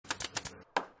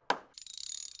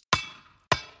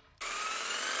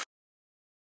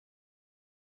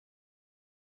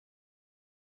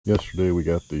Yesterday we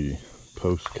got the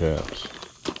post caps,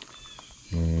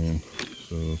 and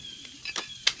so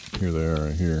here they are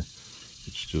right here.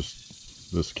 It's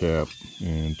just this cap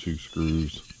and 2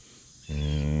 screws,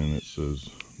 and it says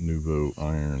Nouveau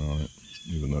iron on it,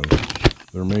 even though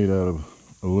they're made out of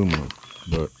aluminum.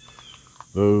 But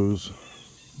those,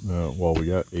 while we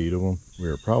got 8 of them, we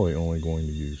are probably only going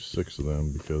to use 6 of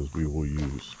them because we will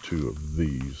use 2 of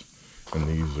these, and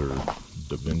these are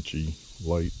Da Vinci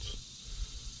lights.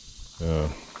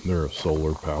 They're a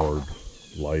solar powered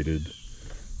lighted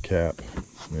cap,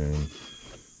 and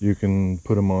you can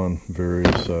put them on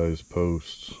various size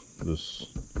posts. This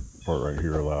part right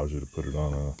here allows you to put it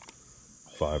on a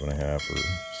 5.5 or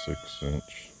 6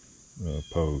 inch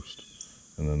post,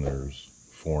 and then there's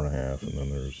 4.5, and then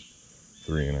there's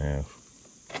 3.5,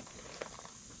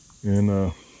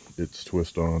 and it's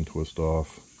twist on, twist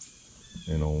off,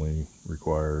 and only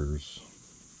requires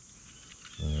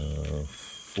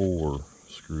 4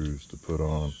 screws to put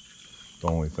on. The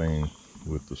only thing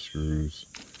with the screws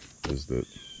is that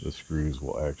the screws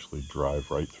will actually drive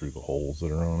right through the holes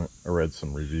that are on it. I read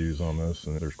some reviews on this,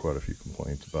 and there's quite a few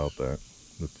complaints about that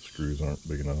the screws aren't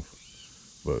big enough,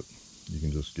 but you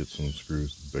can just get some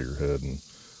screws with a bigger head and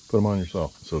put them on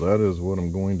yourself. So that is what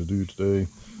I'm going to do today.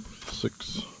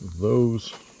 6 of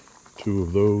those, 2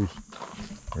 of those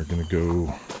are going to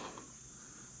go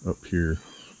up here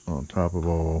on top of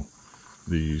all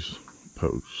these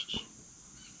posts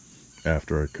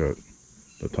after I cut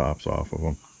the tops off of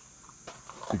them,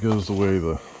 because the way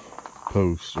the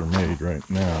posts are made right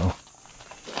now,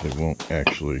 they won't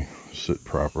actually sit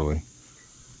properly,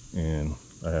 and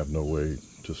I have no way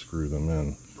to screw them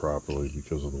in properly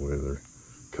because of the way they're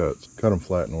cut. Cut them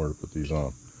flat in order to put these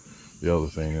on. The other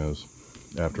thing is,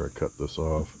 after I cut this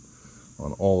off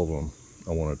on all of them,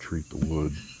 I want to treat the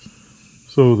wood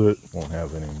so that it won't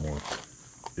have any more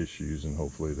issues, and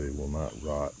hopefully they will not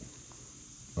rot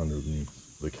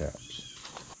underneath the caps.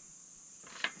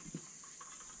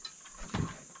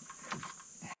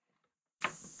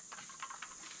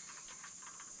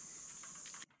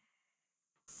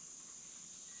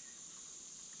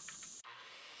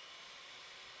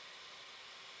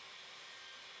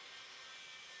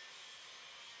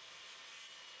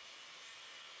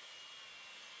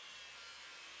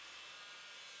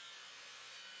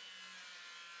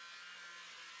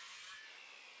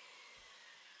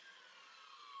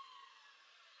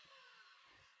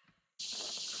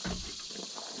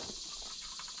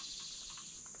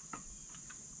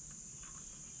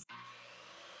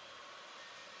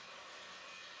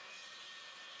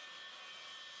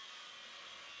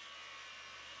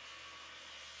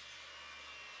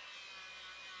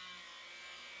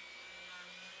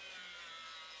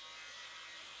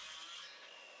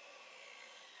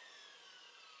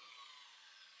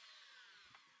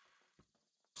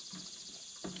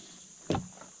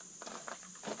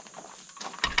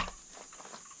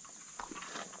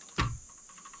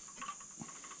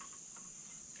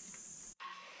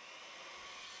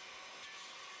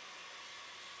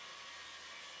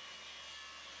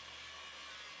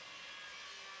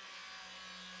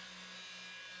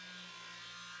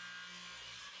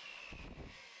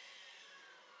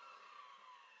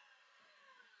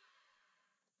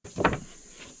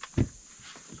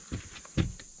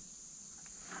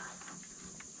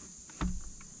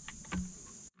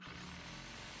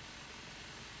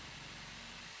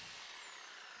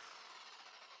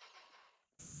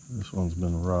 This one's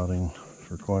been rotting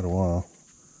for quite a while.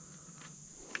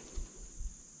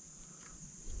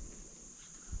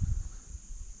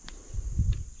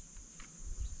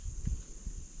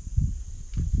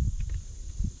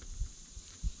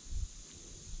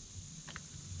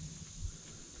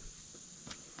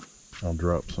 I'll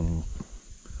drop some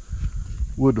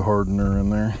wood hardener in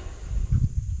there.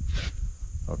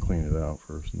 I'll clean it out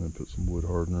first and then put some wood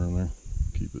hardener in there.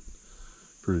 Keep it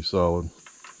pretty solid.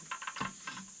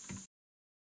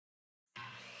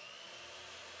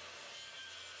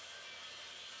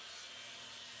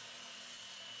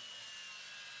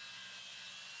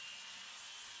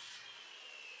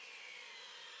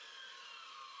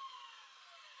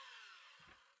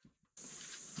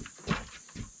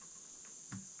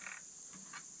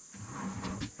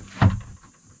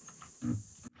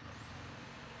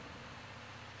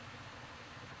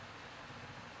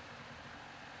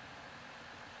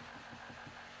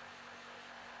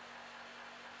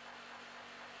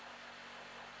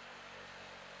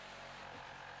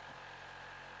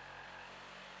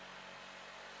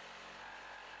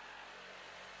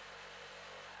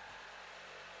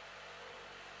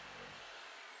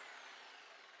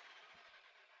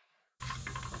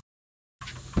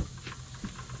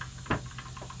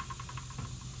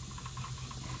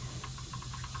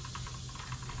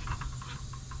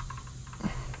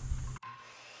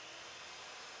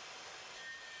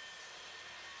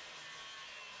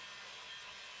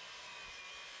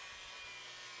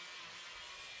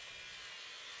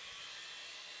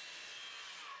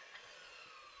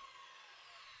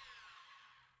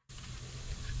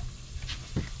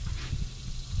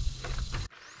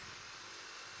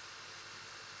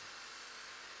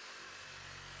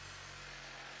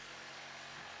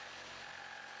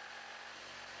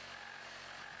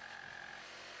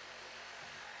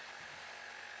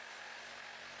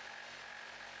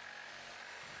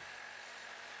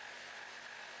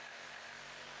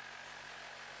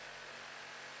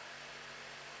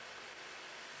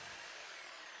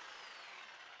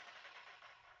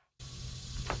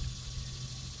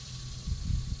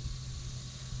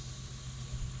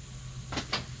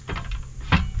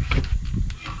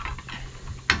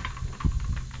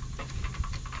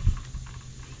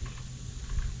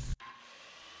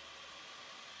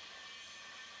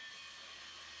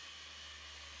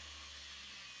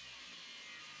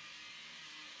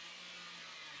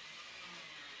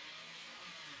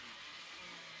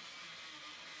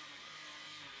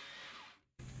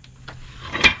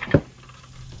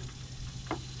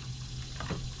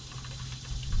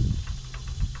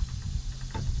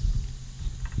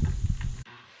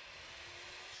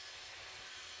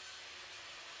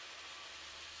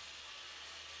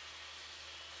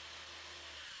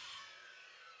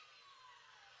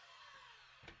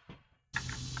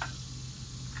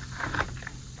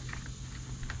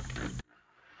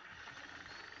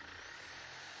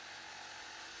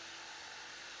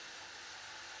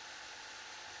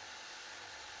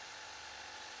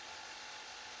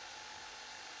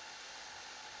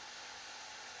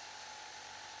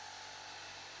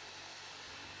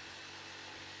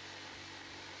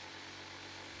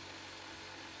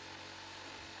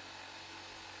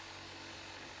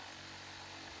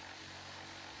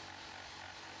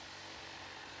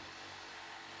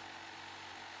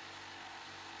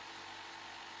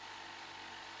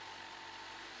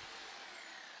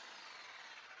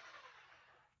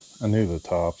 I knew the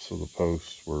tops of the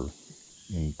posts were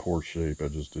in poor shape. I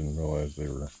just didn't realize they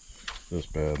were this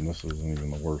bad, and this isn't even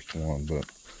the worst one, but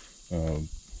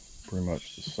pretty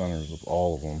much the centers of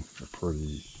all of them are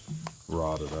pretty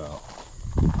rotted out.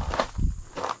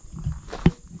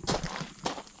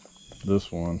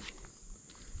 This one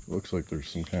looks like there's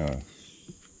some kind of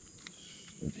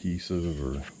adhesive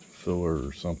or filler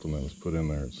or something that was put in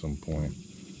there at some point,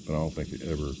 but I don't think it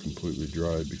ever completely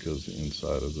dried because the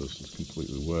inside of this is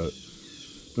completely wet.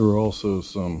 There were also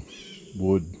some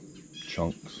wood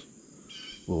chunks,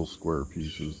 little square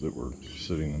pieces that were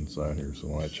sitting inside here, so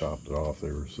when I chopped it off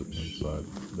they were sitting inside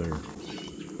there.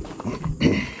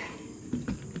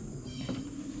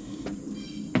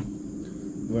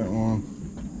 That one,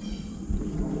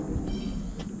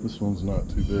 this one's not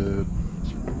too bad.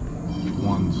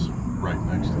 One's right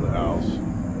next to the house,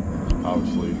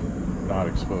 obviously not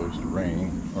exposed to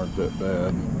rain, aren't that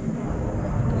bad.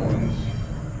 The ones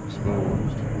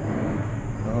exposed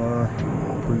are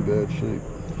pretty bad shape.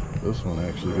 This one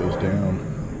actually goes down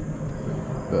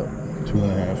about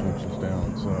 2.5 inches down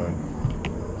inside.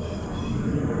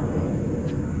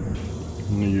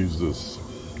 I'm going to use this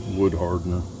wood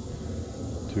hardener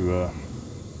to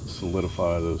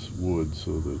solidify this wood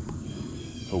so that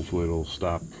hopefully it'll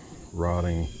stop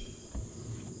rotting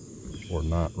or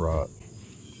not rot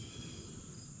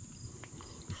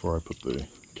before I put the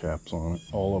caps on it.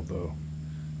 All of the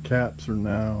caps are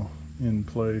now in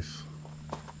place,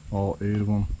 all 8 of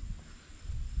them.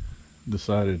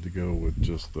 Decided to go with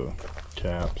just the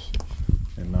caps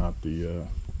and not the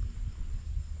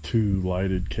 2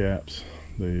 lighted caps.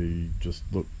 They just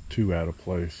look too out of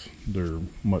place. They're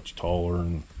much taller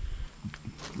and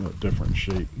a different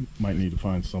shape. Might need to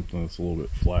find something that's a little bit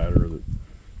flatter that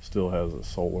still has a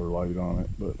solar light on it,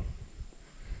 but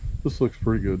this looks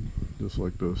pretty good just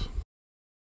like this.